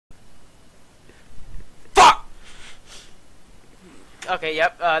Okay,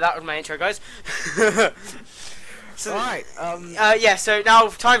 yep. That was my intro, guys. So, Alright, yeah. So now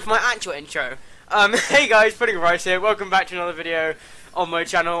time for my actual intro. Hey guys, FaTeEvolved's here. Welcome back to another video on my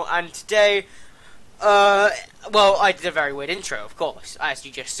channel. And today, well, I did a very weird intro, of course, as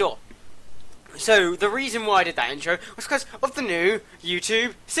you just saw. So the reason why I did that intro was because of the new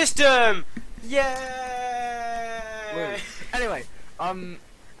YouTube system. Yay! Anyway,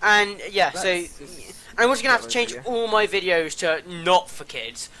 and yeah, so I'm also gonna have to change all my videos to not for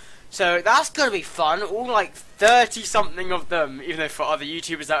kids. So that's gonna be fun. All like 30 something of them, even though for other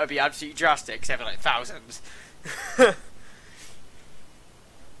YouTubers that would be absolutely drastic, except for like thousands.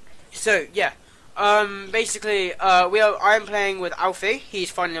 So yeah, basically, I'm playing with Alfie.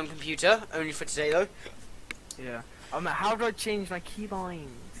 He's finally on computer, only for today though. yeah. How do I change my keybinds?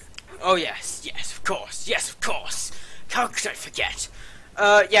 Oh yes, of course. How could I forget?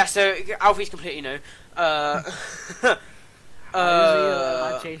 Yeah. So Alfie's completely new. Yeah,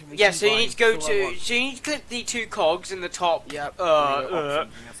 so you need to go to, so you need to click the two cogs in the top. Yep.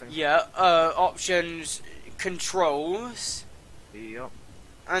 Options, controls, Yep.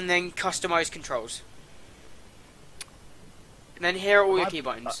 and then customize controls. And then here are all your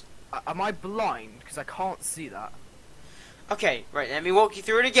keybinds. Am I blind? Because I can't see that. Okay, right. Let me walk you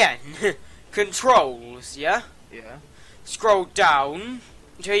through it again. Controls, yeah. Yeah. Scroll down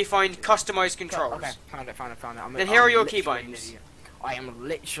until you find customize controls. Okay, found it. Then here are your keybinds. I am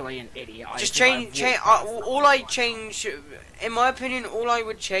literally an idiot. Just change. All I change, in my opinion, all I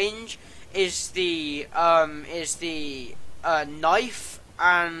would change is the knife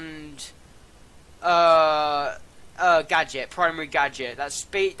and gadget, primary gadget.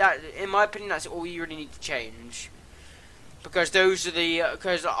 That in my opinion, that's all you really need to change. Because those are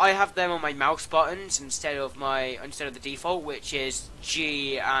because I have them on my mouse buttons instead of the default, which is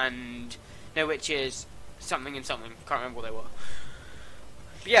G and which is something and something. Can't remember what they were.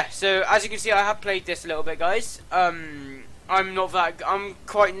 But yeah, so as you can see, I have played this a little bit, guys. I'm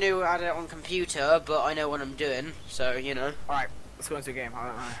quite new at it on computer, but I know what I'm doing. So you know. All right, let's go into a game.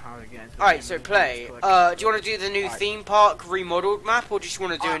 How to get into All right, so play. Do you want to do the new theme park remodeled map, or just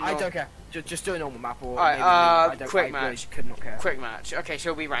want to do it? I don't care. Just do a normal map or alright, quick match. Really could not care. Quick match. Okay, so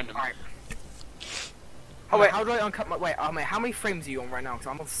it'll be random. Alright. Oh wait. How do I uncut my mate, how many frames are you on right now? Because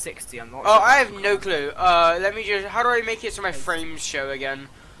I'm on 60. I'm not. Oh, I have no clue. Let me just. How do I make it so my frames show again?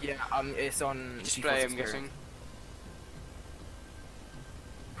 Yeah. It's on display. I'm guessing.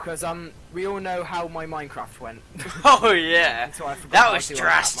 Because we all know how my Minecraft went. Oh yeah. So that was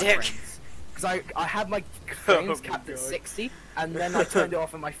drastic. Because I had my frames capped at 60, and then I turned it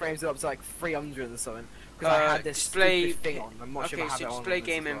off, and my frames were up to like 300 or something. Because I had this display thing on. I'm not sure okay, if I have so it on display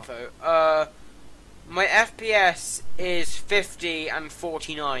game well. info. My FPS is 50 and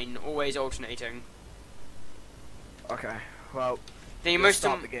 49, always alternating. Okay. Well. Then you most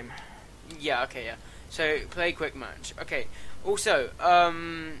start the game. Yeah. Okay. Yeah. So play quick match. Okay. Also,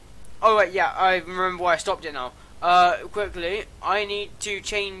 oh wait, yeah, I remember why I stopped it now. Quickly, I need to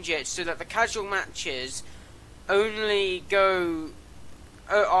change it so that the casual matches only are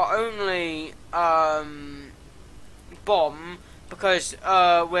only bomb, because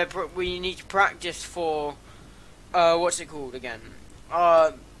we need to practice for what's it called again?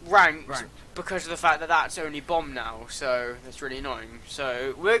 Ranked. Because of the fact that that's only bomb now, so that's really annoying.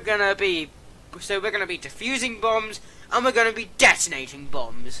 So we're gonna be defusing bombs, and we're gonna be detonating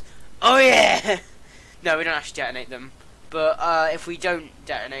bombs. Oh yeah! No, we don't actually detonate them. But if we don't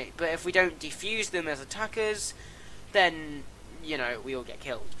defuse them as attackers, then you know we all get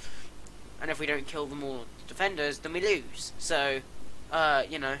killed. And if we don't kill them all defenders, then we lose. So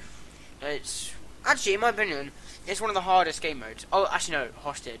you know, it's actually, in my opinion, it's one of the hardest game modes. Oh, actually no,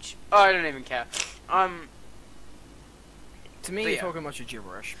 hostage. Oh, I don't even care. To me, you're talking much of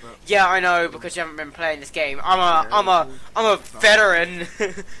gibberish, but yeah, I know, because you haven't been playing this game. I'm a veteran.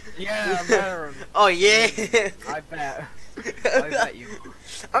 Yeah, I'm a veteran. Oh yeah. I bet. I bet you.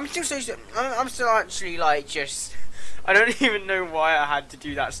 I'm still actually like just. I don't even know why I had to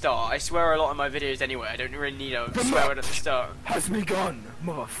do that start. I swear a lot of my videos anyway. I don't really need a swear word at the start. Has begun,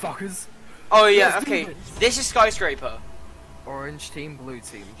 motherfuckers. Oh yeah, okay. This is Skyscraper. Orange team, blue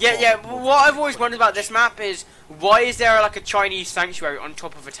team. Yeah. What I've always wondered about this map is why is there like a Chinese sanctuary on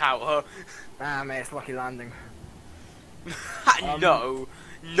top of a tower? Ah, mate, it's Lucky Landing. No,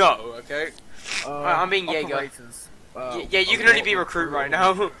 okay. I'm being Jaeger. Yeah, you can only be recruit right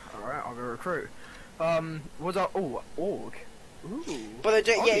now. Alright, I'll go recruit. What's our org? Ooh. But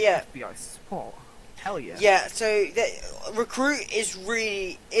yeah. FBI spot. Hell yeah. Yeah, so Recruit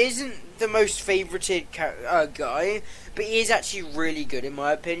isn't the most favorited guy, but he is actually really good in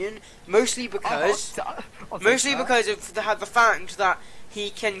my opinion. Mostly because of the fact that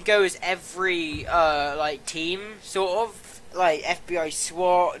he can go as every like team sort of like FBI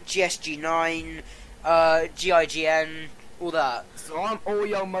SWAT, GSG-9, GIGN, all that. So I'm all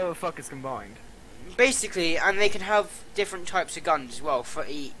your motherfuckers combined. Basically, and they can have different types of guns as well for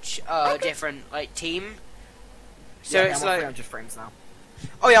each different like team. So yeah, it's I'm like 300 frames now.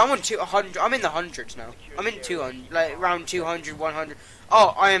 Oh yeah, I'm on 200. I'm in the hundreds now. I'm in 200, like around 200, 100.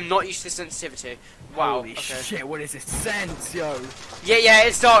 Oh, I am not used to sensitivity. Wow. Holy shit! What is this sense, yo? Yeah,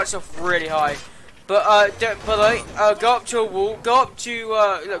 it starts off really high. But go up to a wall. Go up to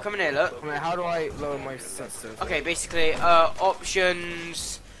look, come in here, look. I mean, how do I lower my sensitivity? Okay, basically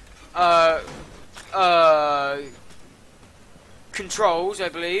options, controls, I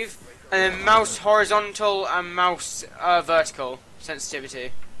believe, and then mouse horizontal and mouse vertical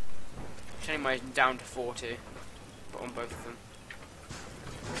sensitivity. Turning mine down to 40, but on both of them.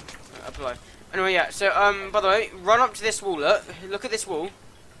 Apply. Anyway, yeah. So by the way, run up to this wall. Look at this wall.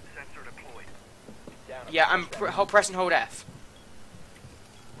 Yeah, and press and hold F.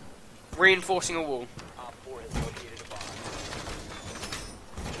 Reinforcing a wall.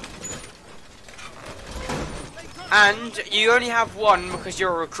 And you only have one because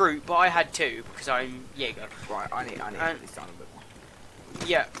you're a recruit, but I had two because I'm Jaeger. Right, I need to get this down a bit more.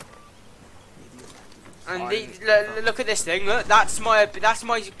 Yeah. And look at this thing. Look, that's my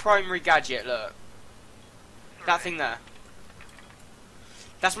primary gadget. Look, that thing there.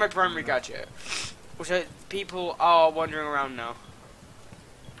 That's my primary gadget. Also, people are wandering around now.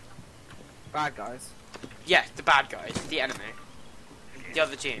 Bad guys. Yeah, the bad guys, the enemy, the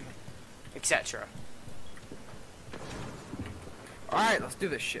other team, etc. Alright, let's do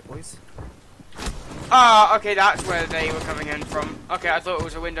this shit, boys. Ah, okay, that's where they were coming in from. Okay, I thought it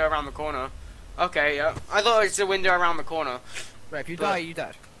was a window around the corner. Okay, yeah. I thought it was a window around the corner. Right, if you die, you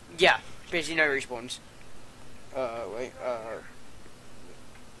dead. Yeah, basically no respawns. Wait,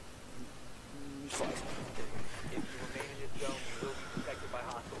 5.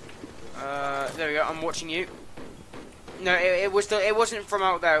 There we go, I'm watching you. No, it wasn't from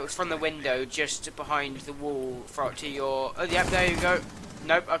out there, it was from the window, just behind the wall, to your... Oh, yep, there you go.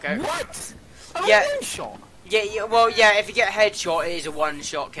 Nope, okay. What? Yeah. One shot? Yeah, well, yeah, if you get a headshot, it is a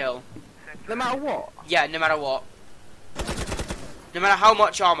one-shot kill. No matter what? Yeah, no matter what. No matter how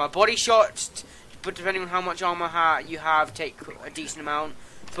much armor. Body shots, but depending on how much armor you have, take a decent amount.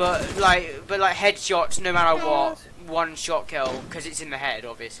 But like headshots, no matter what, one-shot kill, because it's in the head,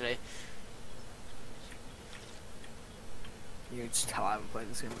 obviously. You can just tell I haven't played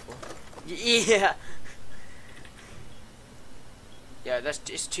this game before. Yeah. Yeah,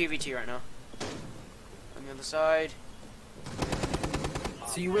 it's 2v2 right now. On the other side.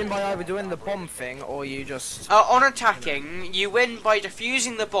 So you win by either doing the bomb thing, or you just... On attacking, you win by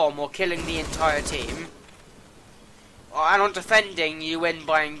defusing the bomb or killing the entire team. And on defending, you win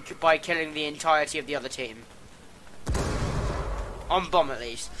by killing the entirety of the other team. On bomb, at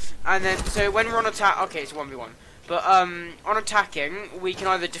least. And then, so when we're on attack... Okay, it's 1v1. But, on attacking, we can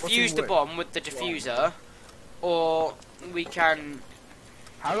either defuse the bomb with the diffuser, or we can...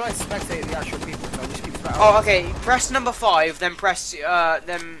 How do I spectate the actual people? So I just keep Oh, okay. Press number 5, then press,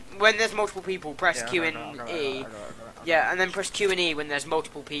 then when there's multiple people, press Q and E. Yeah, and then press Q and E when there's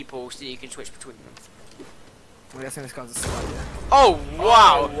multiple people, so you can switch between them. I'm guessing this guy's a squad, yeah. Oh,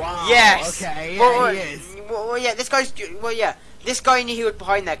 wow! Oh, wow. Yes! Okay, yeah, well, he is. Well, yeah, this guy's... Well, yeah. This guy knew he was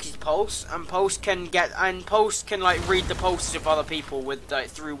behind there because he's Pulse, and Pulse can like read the pulses of other people with like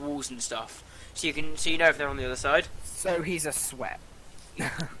through walls and stuff, so you know if they're on the other side. So he's a sweat.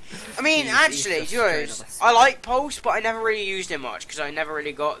 I mean, actually, I like Pulse, but I never really used him much because I never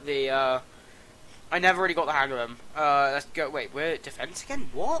really got the hang of him. Let's go. Wait, we're defense again?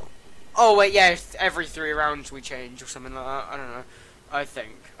 What? Oh wait, yeah. Every 3 rounds we change or something like that. I don't know. I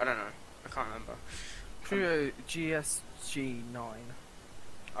think I don't know. I can't remember. GSG-9.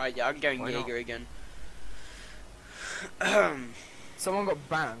 Yeah, I'm going Jaeger again. Someone got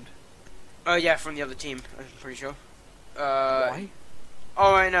banned. Oh yeah, from the other team. I'm pretty sure. Why?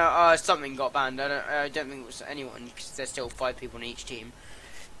 Oh, I know. Something got banned. I don't think it was anyone because there's still 5 people on each team.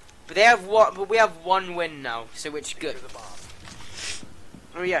 But they have one. But we have 1 win now, so it's good.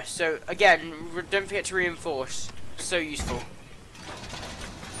 Oh yeah. So again, don't forget to reinforce. So useful.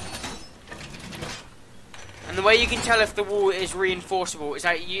 And the way you can tell if the wall is reinforceable is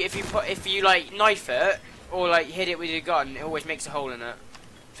that if you like knife it or like hit it with your gun, it always makes a hole in it.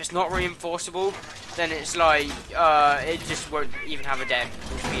 If it's not reinforceable, then it's like it just won't even have a dent.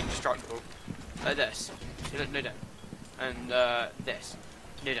 It will be indestructible. This. No, don't. And this.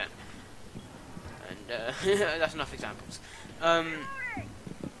 No, don't. And that's enough examples. Well,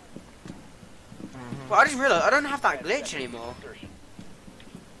 I just realised I don't have that glitch anymore.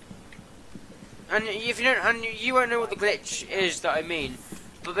 And if you don't, and you won't know what the glitch is that I mean.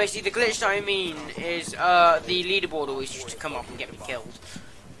 But basically, the glitch that I mean is the leaderboard always used to come up and get me killed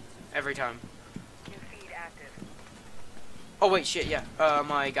every time. Oh wait, shit, yeah.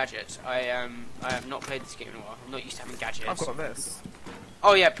 My gadgets. I have not played this game in a while. I'm not used to having gadgets. I've got this.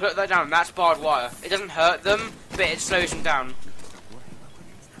 Oh yeah, put that down. That's barbed wire. It doesn't hurt them, but it slows them down.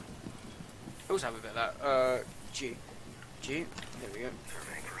 I also have a bit of that. G. There we go.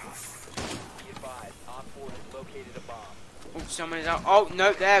 Oh, someone is out. Oh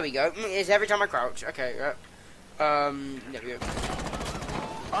no, there we go. It's every time I crouch. Okay, right. There we go.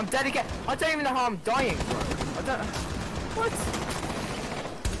 I'm dead again. I don't even know how I'm dying, bro. I don't. What?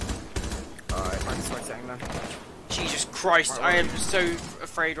 Alright, I'm sweating then. Jesus Christ, I am so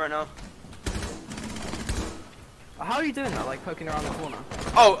afraid right now. How are you doing that? Like poking around the corner?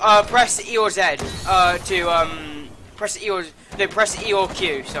 Oh, press E or Z press E or press E or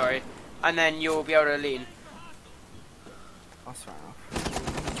Q. Sorry, and then you'll be able to lean. That's fair enough.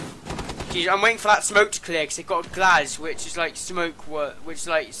 Jeez, I'm waiting for that smoke to clear because they've got a glass, which is like smoke, which is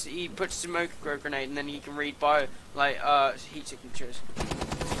like he puts a smoke grenade and then he can read bio like heat signatures.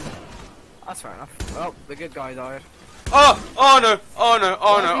 That's fair enough. Well, the good guy died. Oh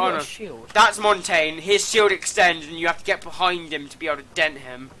no. Shield? That's Montaigne. His shield extends and you have to get behind him to be able to dent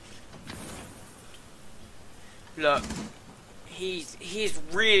him. Look, he's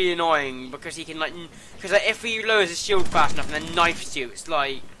really annoying because he can like if he lowers his shield fast enough and then knifes you, it's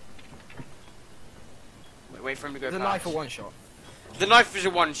like wait for him to go. The knife a one shot. The knife is a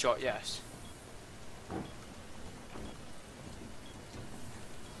one shot, yes.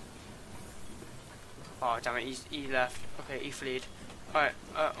 Oh damn it, he left. Okay, he fled. Alright,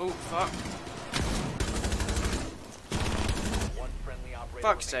 oh fuck.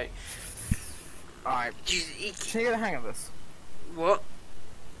 Fuck's sake. Alright. Can you get the hang of this? What?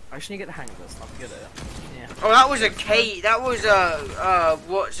 I just need to get the hang of this. I'm good at it. Yeah. Oh, that was a Kate. That was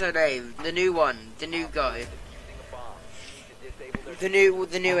what's her name? The new one. The new guy. The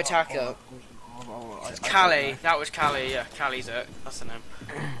new attacker. It's Callie. That was Callie. Yeah, Callie's it. That's the name.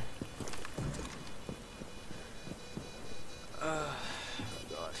 Oh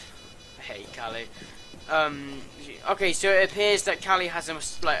God, I hate Callie. Okay, so it appears that Callie has a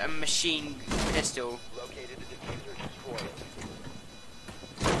machine pistol.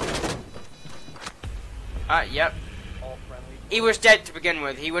 Yep. He was dead to begin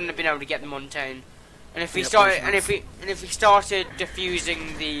with. He wouldn't have been able to get the Montaigne. And if he started, and if he started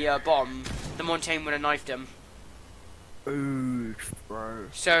defusing the bomb, the Montaigne would have knifed him. Ooh, bro.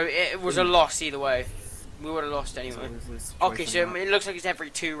 So it was a loss either way. We would have lost anyway. Okay, so it looks like it's every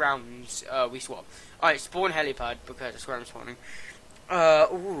 2 rounds we swap. Alright, spawn helipad because that's where I'm spawning. I'm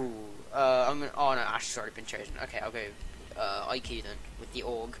gonna. Oh no, Ash has already been chosen. Okay, I'll go IQ then with the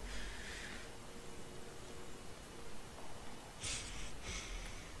org.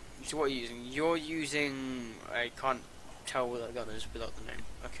 So what are you using? You're using. I can't tell what that gun is without the name.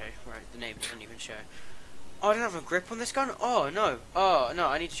 Okay, right. The name doesn't even show. Oh, I don't have a grip on this gun. Oh no. Oh no,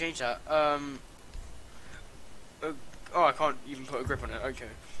 I need to change that. Oh, I can't even put a grip on it. Okay.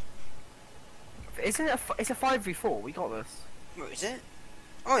 Isn't it? It's a 5v4. We got this. What is it?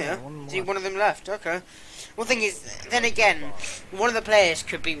 Oh yeah. Yeah, one of them left. Okay. Well, thing is, then again, one of the players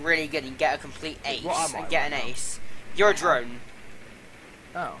could be really good and get a complete ace and get an ace. You're a drone.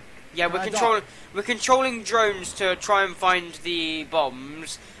 Oh. Yeah, we're controlling drones to try and find the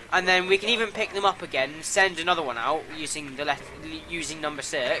bombs, and then we can even pick them up again, send another one out using using number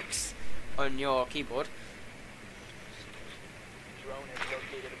 6 on your keyboard.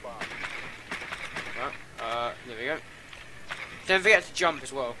 Right, there we go. Don't forget to jump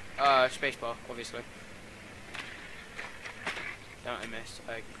as well. Spacebar, obviously. Don't I missed?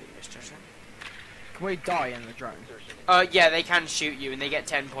 I completely missed that. Can we die in the drone? Yeah, they can shoot you, and they get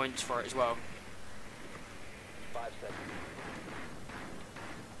 10 points for it as well. 5 seconds.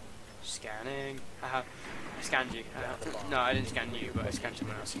 Scanning. I scanned you. No, I didn't scan you, but I scanned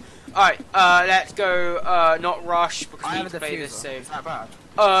someone else. Alright, let's go, not rush, because we need to play this safe. Is that bad?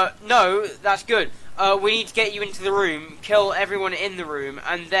 No, that's good. We need to get you into the room, kill everyone in the room,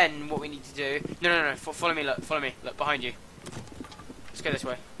 and then what we need to do... No, follow me, look, behind you. Let's go this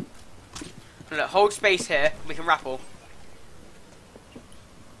way. Look, hold space here, we can rappel.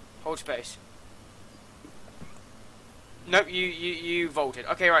 Hold space. Nope, you vaulted.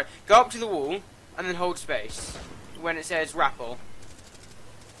 Okay, right. Go up to the wall, and then hold space. When it says rappel.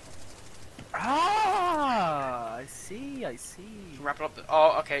 Ah, I see. Wrap it up.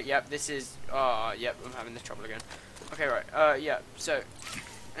 Oh, okay. Yep. This is. Yep. I'm having this trouble again. Okay. Right. Yeah. So.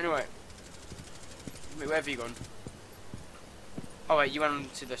 Anyway. Wait, where have you gone? Oh wait, you went on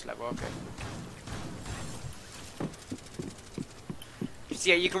to this level. Okay. So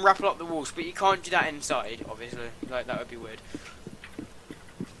yeah, you can rappel up the walls, but you can't do that inside. Obviously, like that would be weird.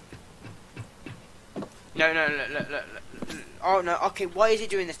 No. Look. Oh no. Okay. Why is it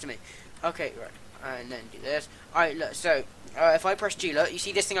doing this to me? Okay. Right. And then do this. Alright. Look. So. If I press G, look. You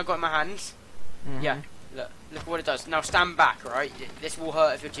see this thing I've got in my hands? Mm-hmm. Yeah. Look what it does. Now stand back, right? This will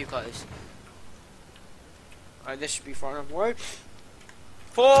hurt if you're too close. Alright, this should be far enough away.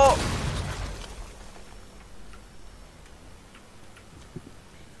 4!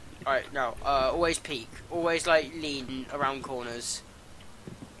 Alright, now, always peek. Always, like, lean around corners.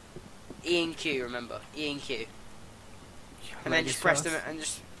 E and Q, remember. E and Q. And then just press them and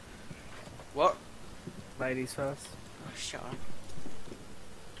just... What? Ladies first. Oh, shut up.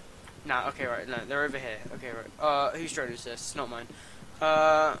 Nah, okay, right, no, they're over here. Okay, right. Whose drone is this? It's not mine.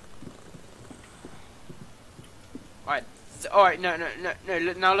 Alright. Alright, no.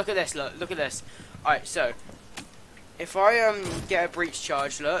 Now look at this, look at this. Alright, so. If I, get a breach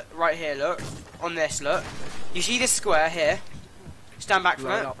charge, look. Right here, look. On this, look. You see this square here? Stand back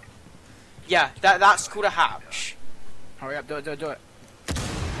from it. Up. Yeah, that's called a hatch. Hurry up, do it.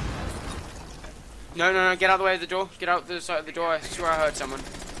 No, get out of the way of the door. Get out the side of the door. I swear I heard someone.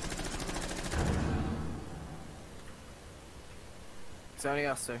 It's only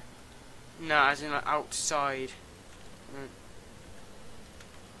us two. No, as in like outside.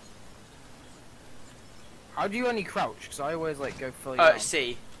 How do you only crouch? Because I always like go fully down.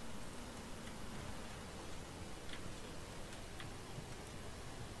 C.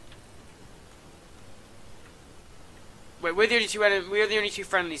 Wait, we're the only two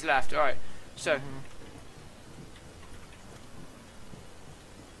friendlies left. All right, so.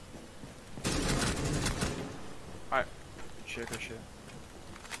 All right. Shit.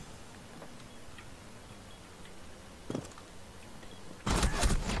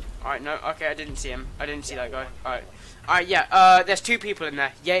 Alright, no, okay, I didn't see him. I didn't see that guy. Alright, yeah, there's two people in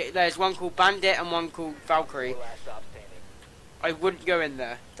there. Yeah, there's one called Bandit and one called Valkyrie. I wouldn't go in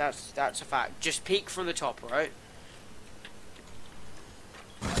there. That's a fact. Just peek from the top, alright?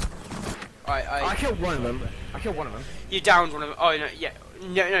 I killed one of them. You downed one of them. Oh, no, yeah.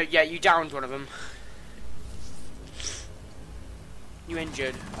 No, yeah, you downed one of them. You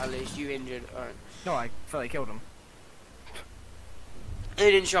injured, at least. You injured, alright. No, I fully killed him.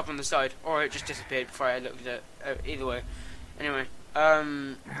 It didn't show up on the side, or it just disappeared before I looked at it. Either way. Anyway,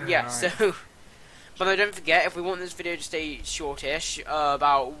 yeah, so... But no, don't forget, if we want this video to stay shortish,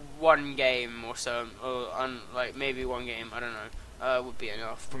 about one game or so, or like maybe one game, I don't know, would be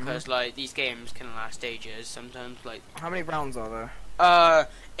enough. Because, like, these games can last ages, sometimes, like... How many rounds are there?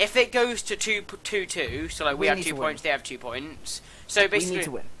 If it goes to 2-2, so like we have 2 points, they have 2 points. So basically... We need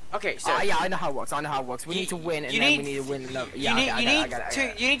to win. Okay, so... yeah, I know how it works. We need to win, and then we need to win another... Yeah,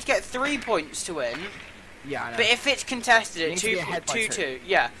 you need to get 3 points to win. Yeah, I know. But if it's contested at 2-2,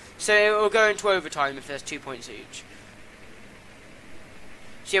 yeah. So it will go into overtime if there's 2 points each.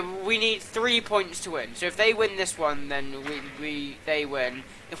 So yeah, we need 3 points to win. So if they win this one, then they win.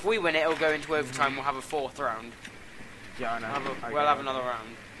 If we win it, it'll go into overtime. We'll have a 4th round. Yeah, I know. We'll have another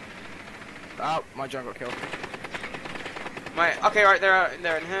round. Oh, my drone got killed. Okay, right,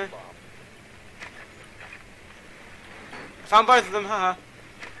 they're in here. Found both of them, haha.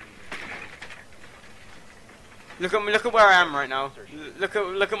 Look at where I am right now. Look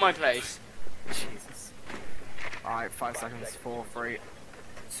at my place. Jesus. Alright, 5 seconds. 4, 3,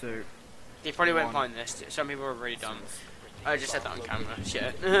 2. You probably won't find this. Some people are really dumb. I just said that on camera.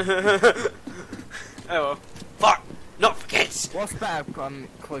 Shit. Oh well. Fuck! Not for kids! What's better,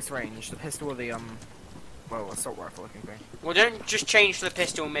 close range? The pistol or the, well, assault rifle looking thing? Well, don't just change to the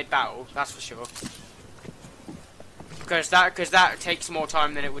pistol mid-battle, that's for sure. Because that takes more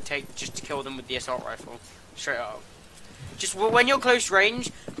time than it would take just to kill them with the assault rifle. Straight up. Just when you're close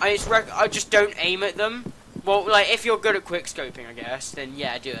range, I just don't aim at them. Well, like, if you're good at quick scoping, I guess, then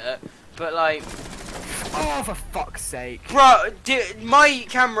yeah, do it. But, like... Oh, for fuck's sake. Bro, my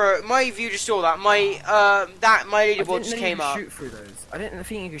camera, my view just saw that. My leaderboard just came up. Shoot through those. I didn't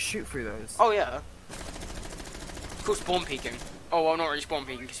think you could shoot through those. Oh, yeah. Cool, spawn peeking. Oh, well, not really spawn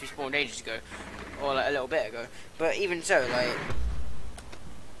peeking because we spawned ages ago. Or, like, a little bit ago. But even so, like...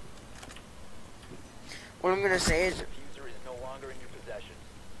 What I'm gonna say is...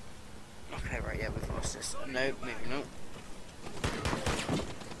 Okay, right, yeah, we've lost this. No, maybe not.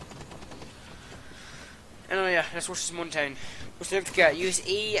 And oh yeah, let's watch this mountain. Also don't forget, use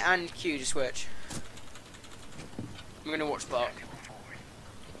E and Q to switch. I'm gonna watch Spark.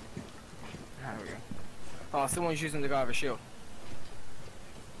 There we go. Oh, someone's using the guy with a shield.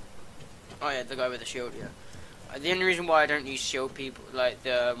 Oh yeah, the guy with the shield, yeah. The only reason why I don't use shield people, like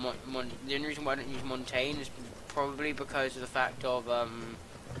the only reason why I don't use Montaigne is probably because of the fact of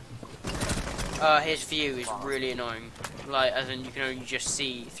his view is really annoying. Like, as in you can only just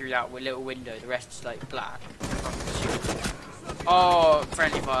see through that little window. The rest is like black. Oh,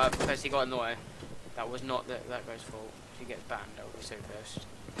 friendly fire because he got in the way. That was not that guy's fault. If he gets banned, I would be so pissed.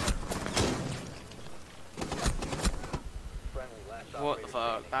 Friendly last What the operator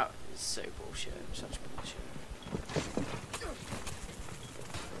fuck? standing. That is so bullshit. Such bullshit.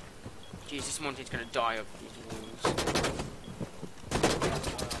 Jesus, Monty's gonna die of these walls.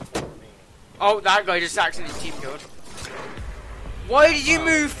 Oh, that guy just accidentally team killed. Why did you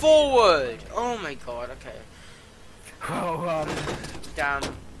move forward? Oh my god, okay. Oh, Damn.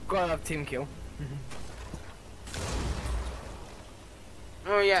 got another team kill.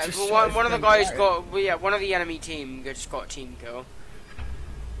 Oh yeah, Just well, shows one of the them guys there. got, well, yeah, one of the enemy team just got a team kill.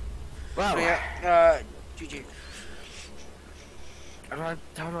 Wow. So yeah, GG. How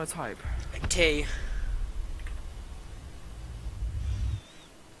do I type? T.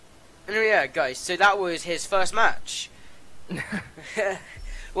 And oh yeah, guys, so that was his first match.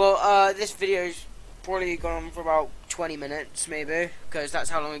 Well, this video's probably gone on for about 20 minutes, maybe, because that's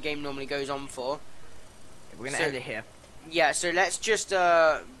how long a game normally goes on for. We're gonna So- end it here. Yeah, so let's just,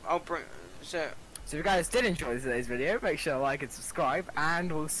 I'll bring, so, So if you guys did enjoy today's video, make sure to like and subscribe,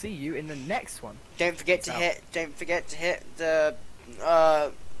 and we'll see you in the next one. don't forget to hit the,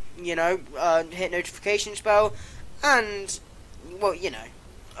 you know, hit notification bell, and, well, you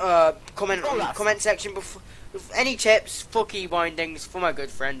know, comment All on the that comment section before, with any tips for key bindings for my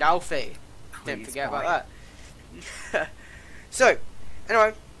good friend Alfie. Don't Please forget buy. about that. So,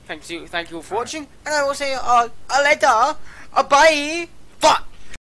 anyway, thank you all for watching, and I will say, later, bye, fuck.